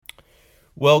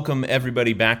Welcome,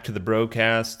 everybody, back to the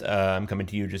broadcast. I'm coming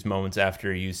to you just moments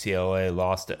after UCLA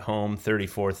lost at home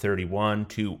 34-31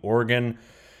 to Oregon.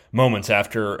 Moments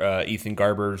after Ethan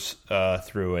Garbers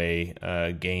threw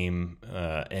a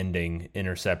game-ending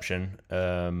interception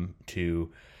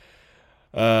to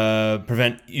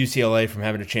prevent UCLA from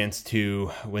having a chance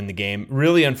to win the game.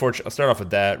 Really unfortunate. I'll start off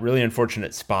with that. Really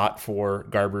unfortunate spot for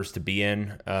Garbers to be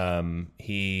in.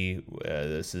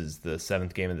 This is the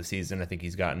seventh game of the season. I think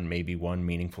he's gotten maybe one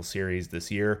meaningful series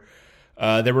this year.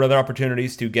 There were other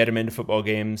opportunities to get him into football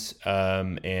games,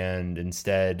 and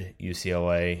instead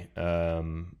UCLA,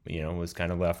 was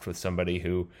kind of left with somebody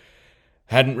who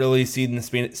hadn't really seen the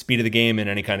speed of the game in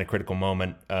any kind of critical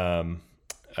moment.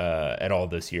 At all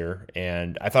this year,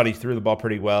 and I thought he threw the ball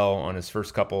pretty well on his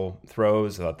first couple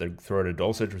throws. I thought the throw to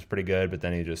Dulcich was pretty good, but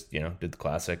then he just did the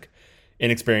classic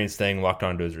inexperienced thing, locked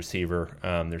onto his receiver.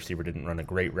 The receiver didn't run a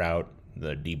great route.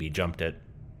 The DB jumped it.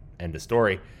 End of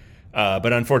story.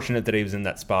 But unfortunate that he was in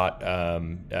that spot,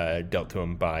 dealt to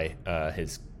him by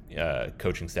his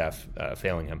coaching staff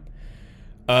failing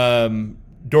him.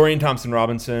 Dorian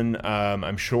Thompson-Robinson,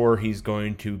 I'm sure he's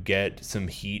going to get some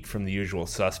heat from the usual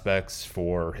suspects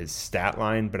for his stat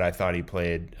line, but I thought he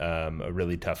played a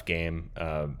really tough game.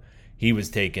 He was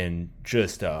taking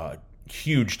just a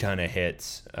huge ton of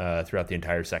hits throughout the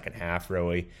entire second half,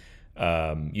 really.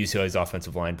 UCLA's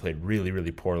offensive line played really,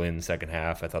 really poorly in the second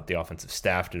half. I thought the offensive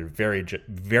staff did a very,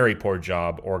 very poor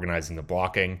job organizing the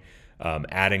blocking.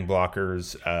 Adding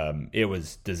blockers, it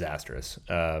was disastrous.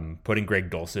 Putting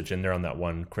Greg Dulcich in there on that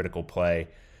one critical play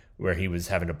where he was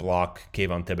having to block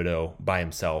Kayvon Thibodeau by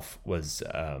himself was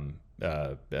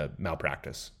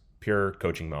malpractice, pure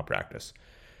coaching malpractice.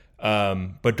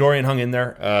 But Dorian hung in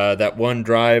there. That one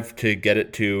drive to get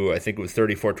it to, I think it was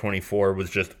 34-24,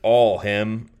 was just all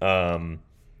him,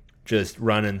 just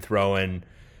running, throwing,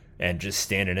 and just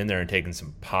standing in there and taking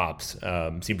some pops.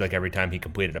 Seemed like every time he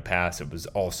completed a pass, it was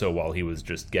also while he was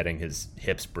just getting his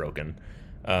hips broken.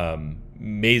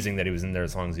 Amazing that he was in there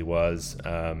as long as he was.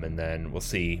 And then we'll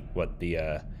see what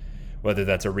whether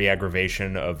that's a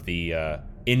re-aggravation of the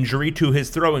injury to his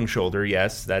throwing shoulder.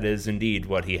 Yes, that is indeed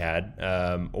what he had.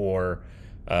 Or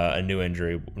a new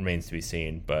injury remains to be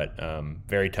seen. But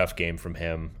very tough game from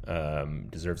him.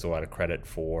 Deserves a lot of credit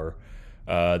for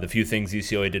the few things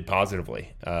UCLA did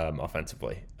positively,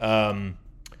 offensively.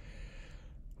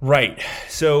 Right.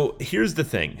 So here's the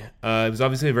thing. It was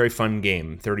obviously a very fun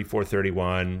game,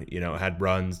 34-31, had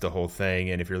runs, the whole thing.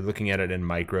 And if you're looking at it in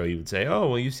micro, you would say, oh,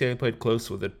 well, UCLA played close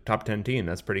with a top 10 team.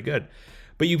 That's pretty good.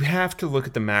 But you have to look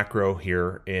at the macro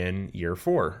here in year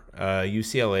 4.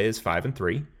 UCLA is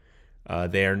 5-3.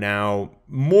 They are now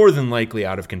more than likely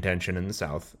out of contention in the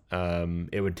South.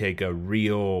 It would take a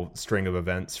real string of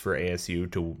events for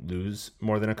ASU to lose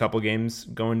more than a couple games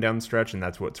going down the stretch, and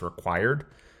that's what's required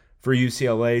for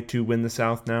UCLA to win the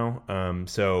South now.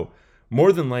 So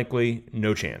more than likely,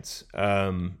 no chance.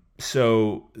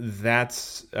 So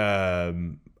that's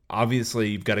obviously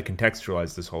you've got to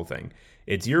contextualize this whole thing.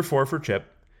 It's year 4 for Chip.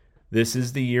 This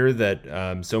is the year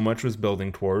that so much was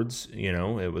building towards.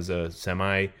 It was a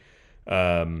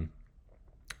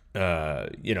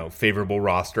favorable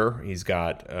roster. He's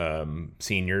got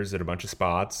seniors at a bunch of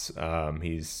spots.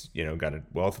 He's got a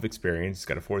wealth of experience. He's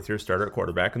got a 4th-year starter at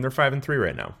quarterback, and they're 5-3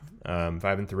 right now.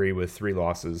 5-3 with 3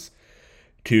 losses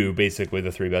to basically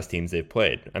the 3 best teams they've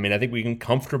played. I mean, I think we can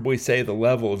comfortably say the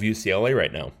level of UCLA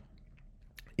right now,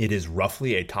 it is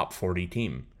roughly a top 40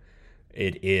 team.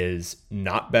 It is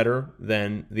not better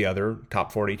than the other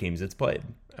top 40 teams it's played.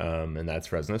 And that's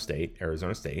Fresno State,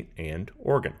 Arizona State, and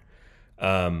Oregon.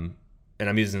 And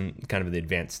I'm using kind of the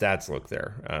advanced stats look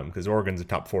there because Oregon's a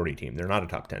top 40 team. They're not a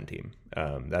top 10 team.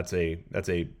 That's a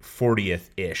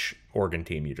 40th-ish Oregon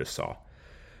team you just saw.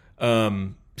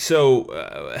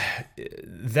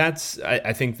 That's,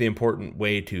 I think, the important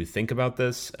way to think about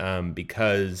this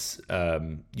because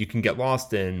you can get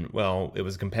lost in, well, it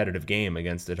was a competitive game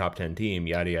against a top 10 team,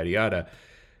 yada, yada, yada.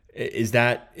 Is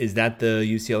that the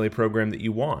UCLA program that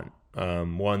you want?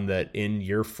 One that in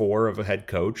year 4 of a head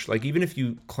coach, like even if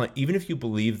you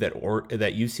believe that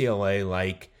that UCLA,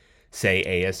 like say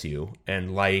ASU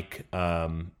and like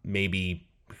maybe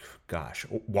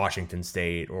Washington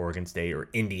State, Oregon State, or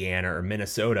Indiana or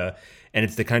Minnesota, and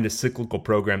it's the kind of cyclical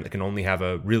program that can only have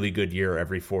a really good year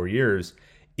every 4 years,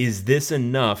 is this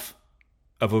enough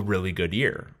of a really good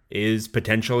year? Is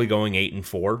potentially going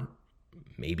 8-4,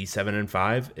 maybe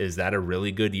 7-5, is that a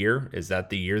really good year? Is that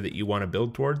the year that you want to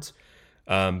build towards?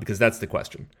 Because that's the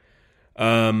question.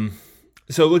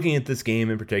 So looking at this game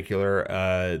in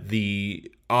particular,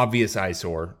 the obvious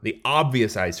eyesore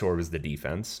was the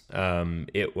defense.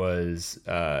 It was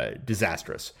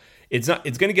disastrous. It's not.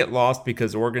 It's going to get lost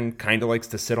because Oregon kind of likes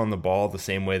to sit on the ball the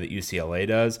same way that UCLA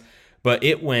does. But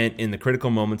it went in the critical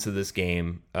moments of this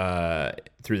game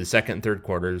through the second and third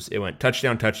quarters. It went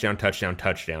touchdown, touchdown, touchdown,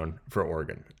 touchdown for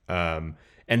Oregon.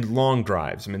 And long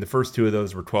drives. I mean, the first two of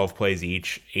those were 12 plays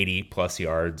each, 80 plus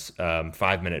yards,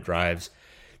 5-minute drives,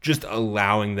 just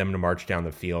allowing them to march down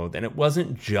the field. And it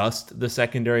wasn't just the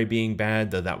secondary being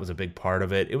bad, though that was a big part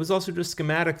of it. It was also just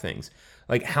schematic things.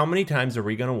 Like, how many times are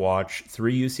we going to watch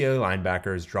 3 UCLA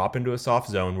linebackers drop into a soft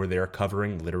zone where they are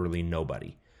covering literally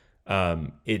nobody?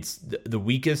 It's the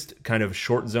weakest kind of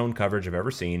short zone coverage I've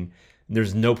ever seen.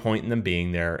 There's no point in them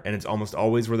being there, and it's almost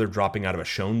always where they're dropping out of a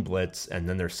shown blitz, and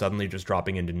then they're suddenly just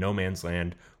dropping into no man's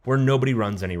land where nobody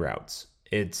runs any routes.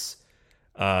 It's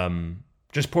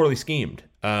just poorly schemed.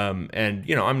 And,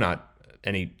 I'm not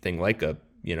anything like a,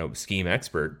 scheme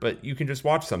expert, but you can just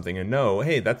watch something and know,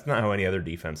 hey, that's not how any other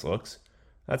defense looks.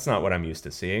 That's not what I'm used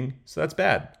to seeing, so that's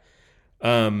bad.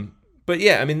 But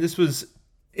yeah, I mean, this was...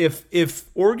 If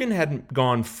Oregon hadn't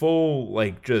gone full,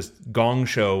 like, just gong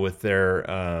show with their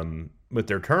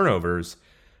turnovers,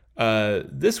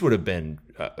 this would have been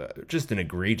just an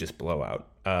egregious blowout.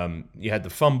 You had the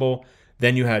fumble,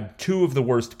 then you had 2 of the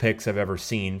worst picks I've ever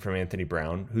seen from Anthony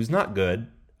Brown, who's not good.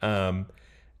 So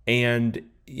the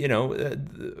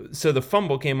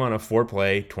fumble came on a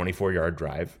 4-play, 24-yard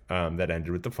drive that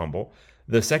ended with the fumble.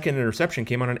 The second interception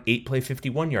came on an 8-play,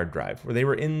 51-yard drive where they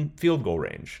were in field goal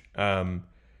range.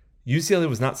 UCLA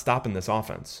was not stopping this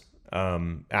offense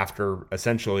after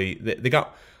essentially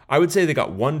I would say they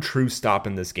got one true stop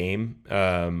in this game,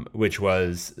 which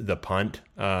was the punt.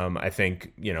 I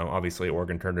think, obviously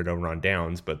Oregon turned it over on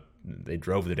downs, but they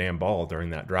drove the damn ball during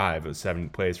that drive. It was 7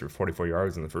 plays for 44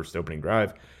 yards in the first opening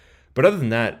drive. But other than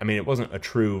that, I mean, it wasn't a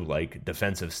true, like,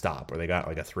 defensive stop where they got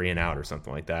like a 3 and out or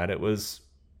something like that. It was,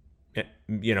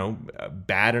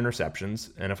 bad interceptions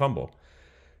and a fumble.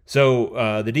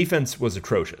 So the defense was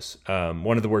atrocious.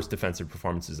 One of the worst defensive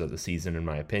performances of the season, in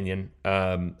my opinion.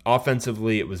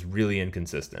 Offensively, it was really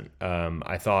inconsistent.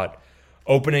 I thought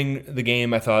opening the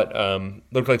game,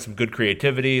 looked like some good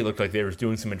creativity. Looked like they were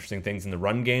doing some interesting things in the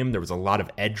run game. There was a lot of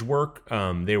edge work.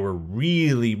 They were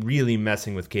really, really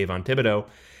messing with Kayvon Thibodeau.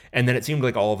 And then it seemed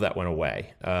like all of that went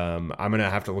away. I'm going to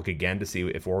have to look again to see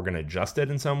if Oregon adjusted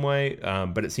in some way.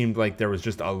 But it seemed like there was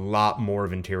just a lot more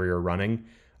of interior running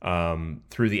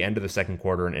through the end of the second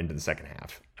quarter and into the second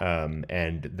half.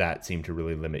 And that seemed to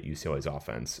really limit UCLA's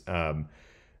offense.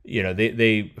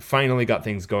 They finally got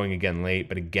things going again late,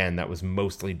 but again, that was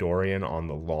mostly Dorian on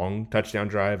the long touchdown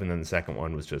drive. And then the second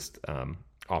one was just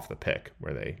off the pick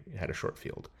where they had a short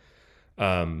field.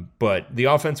 But the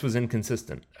offense was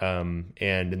inconsistent. And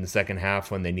in the second half,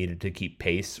 when they needed to keep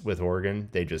pace with Oregon,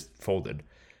 they just folded.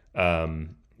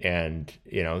 And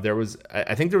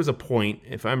I think there was a point,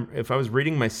 if I was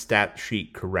reading my stat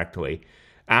sheet correctly,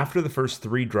 after the first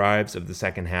 3 drives of the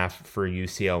second half for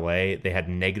UCLA, they had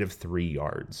 -3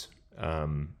 yards,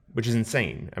 which is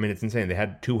insane. I mean, it's insane. They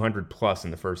had 200 plus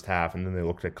in the first half, and then they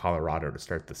looked at Colorado to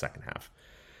start the second half.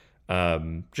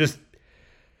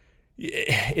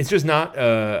 It's just not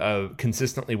a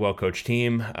consistently well-coached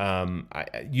team.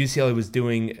 UCLA was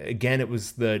doing, again, it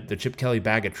was the Chip Kelly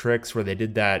bag of tricks where they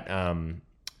did that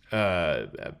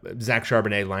Zach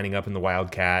Charbonnet lining up in the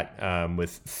Wildcat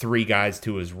with 3 guys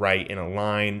to his right in a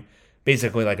line,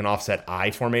 basically like an offset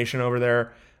I formation over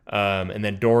there. And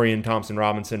then Dorian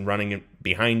Thompson-Robinson running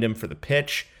behind him for the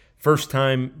pitch. First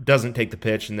time, doesn't take the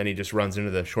pitch, and then he just runs into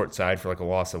the short side for like a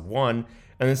loss of 1.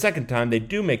 And the second time, they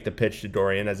do make the pitch to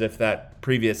Dorian as if that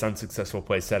previous unsuccessful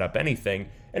play set up anything,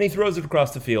 and he throws it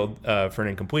across the field for an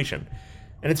incompletion.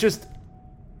 And it's just,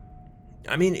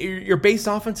 I mean, your base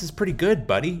offense is pretty good,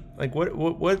 buddy. Like,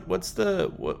 what's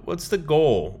the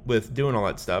goal with doing all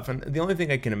that stuff? And the only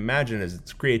thing I can imagine is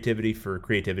it's creativity for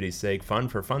creativity's sake, fun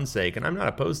for fun's sake. And I'm not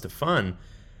opposed to fun,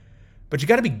 but you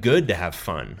got to be good to have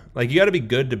fun. Like, you got to be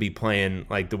good to be playing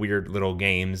like the weird little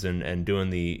games and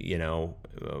doing the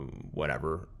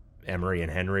whatever, Emory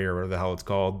and Henry or whatever the hell it's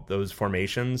called, those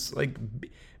formations. Like,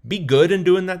 be good in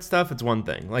doing that stuff. It's one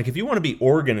thing. Like, if you want to be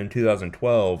Oregon in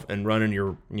 2012 and running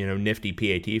your nifty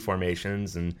PAT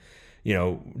formations and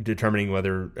determining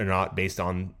whether or not based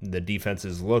on the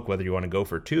defense's look whether you want to go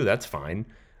for 2, that's fine.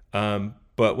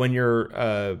 But when you're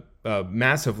a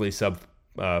massively sub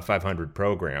 500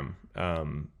 program,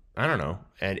 I don't know,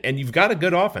 and you've got a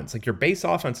good offense, like your base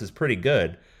offense is pretty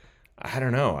good. I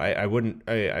don't know.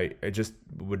 I just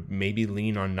would maybe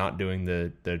lean on not doing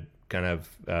the kind of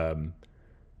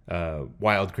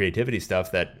wild creativity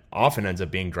stuff that often ends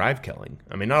up being drive killing.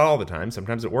 I mean, not all the time.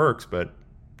 Sometimes it works, but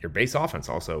your base offense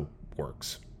also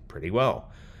works pretty well.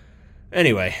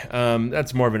 Anyway,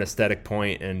 that's more of an aesthetic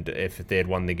point, and if they had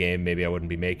won the game, maybe I wouldn't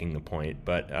be making the point.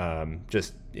 But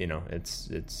just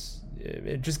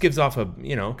it just gives off a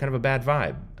kind of a bad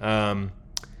vibe.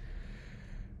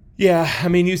 Yeah, I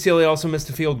mean, UCLA also missed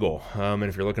a field goal. And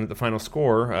if you're looking at the final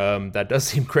score, that does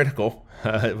seem critical.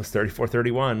 It was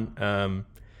 34-31.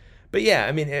 But yeah,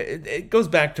 I mean, it goes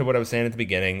back to what I was saying at the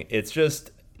beginning. It's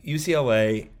just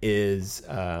UCLA is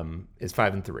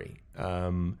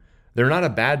 5-3. They're not a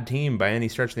bad team by any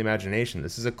stretch of the imagination.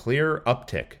 This is a clear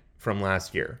uptick from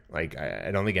last year. Like,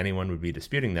 I don't think anyone would be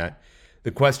disputing that.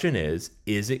 The question is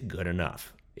it good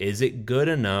enough? Is it good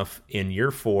enough in year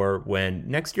 4 when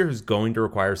next year is going to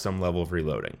require some level of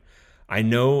reloading? I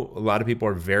know a lot of people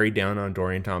are very down on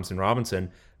Dorian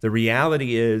Thompson-Robinson. The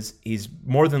reality is he's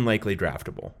more than likely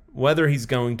draftable. Whether he's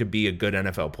going to be a good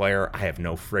NFL player, I have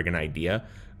no friggin' idea.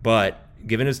 But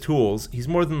given his tools, he's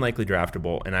more than likely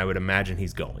draftable, and I would imagine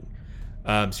he's going.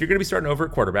 So you're going to be starting over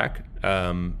at quarterback,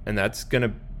 and that's going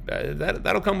to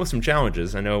that'll come with some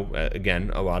challenges. I know,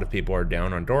 again, a lot of people are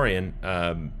down on Dorian,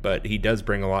 but he does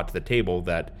bring a lot to the table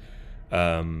that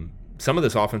some of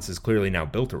this offense is clearly now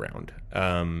built around.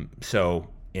 So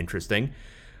interesting.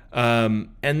 And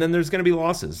then there's going to be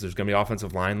losses. There's going to be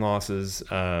offensive line losses.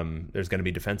 There's going to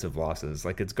be defensive losses.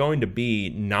 Like, it's going to be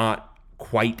not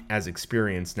quite as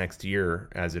experienced next year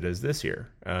as it is this year.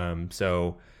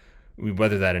 So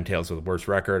whether that entails with a worse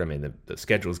record, I mean, the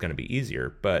schedule is going to be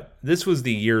easier, but this was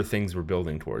the year things were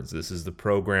building towards. This is the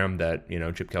program that,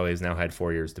 Chip Kelly has now had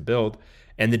 4 years to build,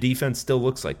 and the defense still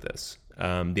looks like this.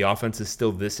 The offense is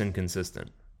still this inconsistent.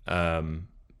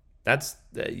 That's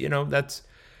the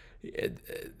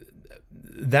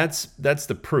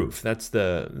proof.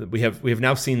 We have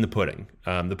now seen the pudding.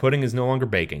 The pudding is no longer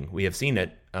baking. We have seen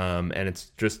it, and it's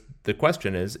just the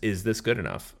question is this good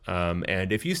enough?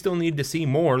 And if you still need to see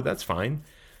more, that's fine.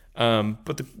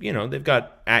 But they've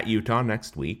got at Utah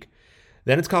next week.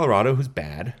 Then it's Colorado, who's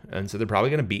bad, and so they're probably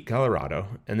going to beat Colorado.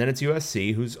 And then it's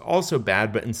USC, who's also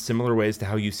bad, but in similar ways to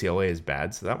how UCLA is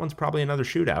bad. So that one's probably another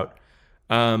shootout.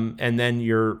 And then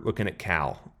you're looking at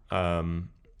Cal. Cal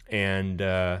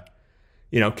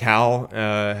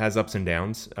has ups and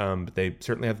downs, but they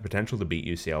certainly have the potential to beat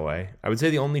UCLA. I would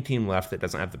say the only team left that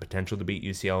doesn't have the potential to beat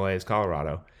UCLA is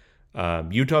Colorado.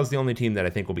 Utah's the only team that I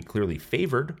think will be clearly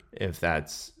favored, if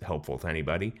that's helpful to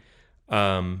anybody.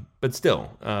 But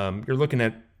still, you're looking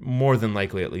at more than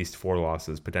likely at least 4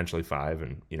 losses, potentially 5,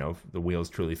 and if the wheels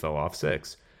truly fell off,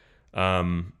 6.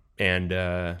 That's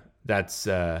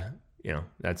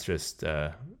just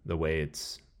the way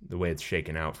it's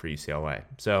shaken out for UCLA.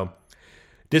 So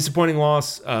disappointing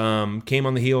loss came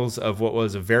on the heels of what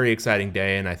was a very exciting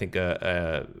day, and I think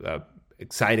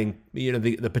exciting.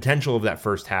 The potential of that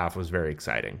first half was very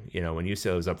exciting. When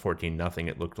UCLA was up 14-0,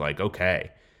 it looked like,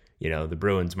 okay, the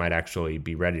Bruins might actually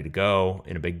be ready to go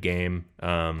in a big game.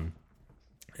 And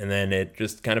then it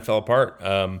just kind of fell apart.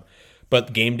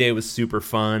 But game day was super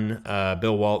fun.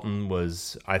 Bill Walton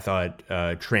was, I thought,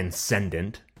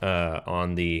 transcendent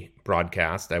on the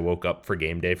broadcast. I woke up for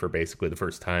game day for basically the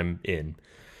first time in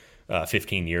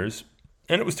 15 years,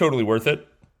 and it was totally worth it.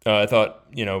 I thought,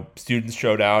 students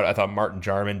showed out. I thought Martin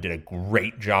Jarman did a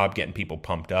great job getting people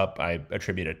pumped up. I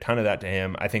attribute a ton of that to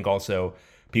him. I think also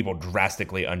people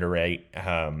drastically underrate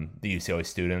the UCLA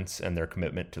students and their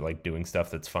commitment to doing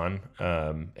stuff that's fun.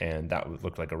 And that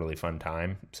looked like a really fun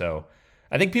time. So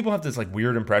I think people have this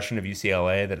weird impression of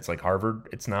UCLA that it's like Harvard.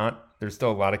 It's not. There's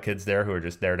still a lot of kids there who are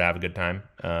just there to have a good time.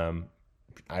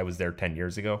 I was there 10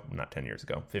 years ago, not 10 years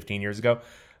ago, 15 years ago,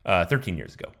 13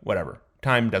 years ago, whatever.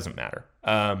 Time doesn't matter.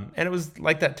 And it was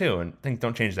like that too. And things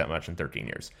don't change that much in 13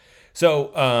 years.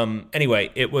 So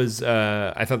anyway, it was,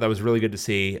 I thought that was really good to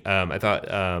see. I thought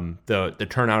the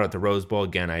turnout at the Rose Bowl,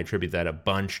 again, I attribute that a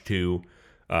bunch to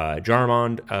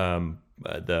Jarmond,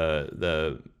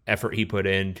 the effort he put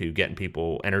into getting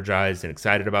people energized and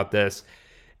excited about this.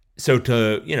 So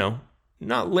to,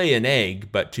 not lay an egg,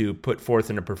 but to put forth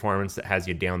in a performance that has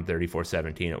you down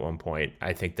 34-17 at one point,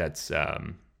 I think that's,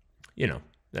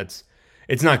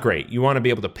 it's not great. You want to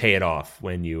be able to pay it off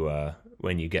when you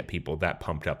get people that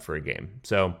pumped up for a game.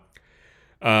 So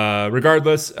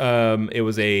regardless, it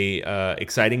was a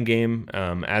exciting game.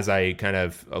 As I kind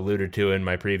of alluded to in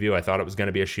my preview, I thought it was going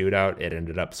to be a shootout. It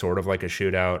ended up sort of like a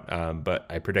shootout, but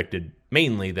I predicted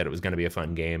mainly that it was going to be a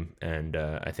fun game, and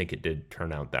I think it did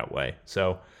turn out that way.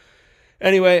 So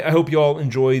anyway, I hope you all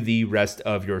enjoy the rest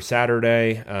of your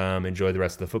Saturday. Enjoy the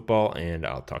rest of the football, and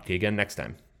I'll talk to you again next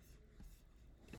time.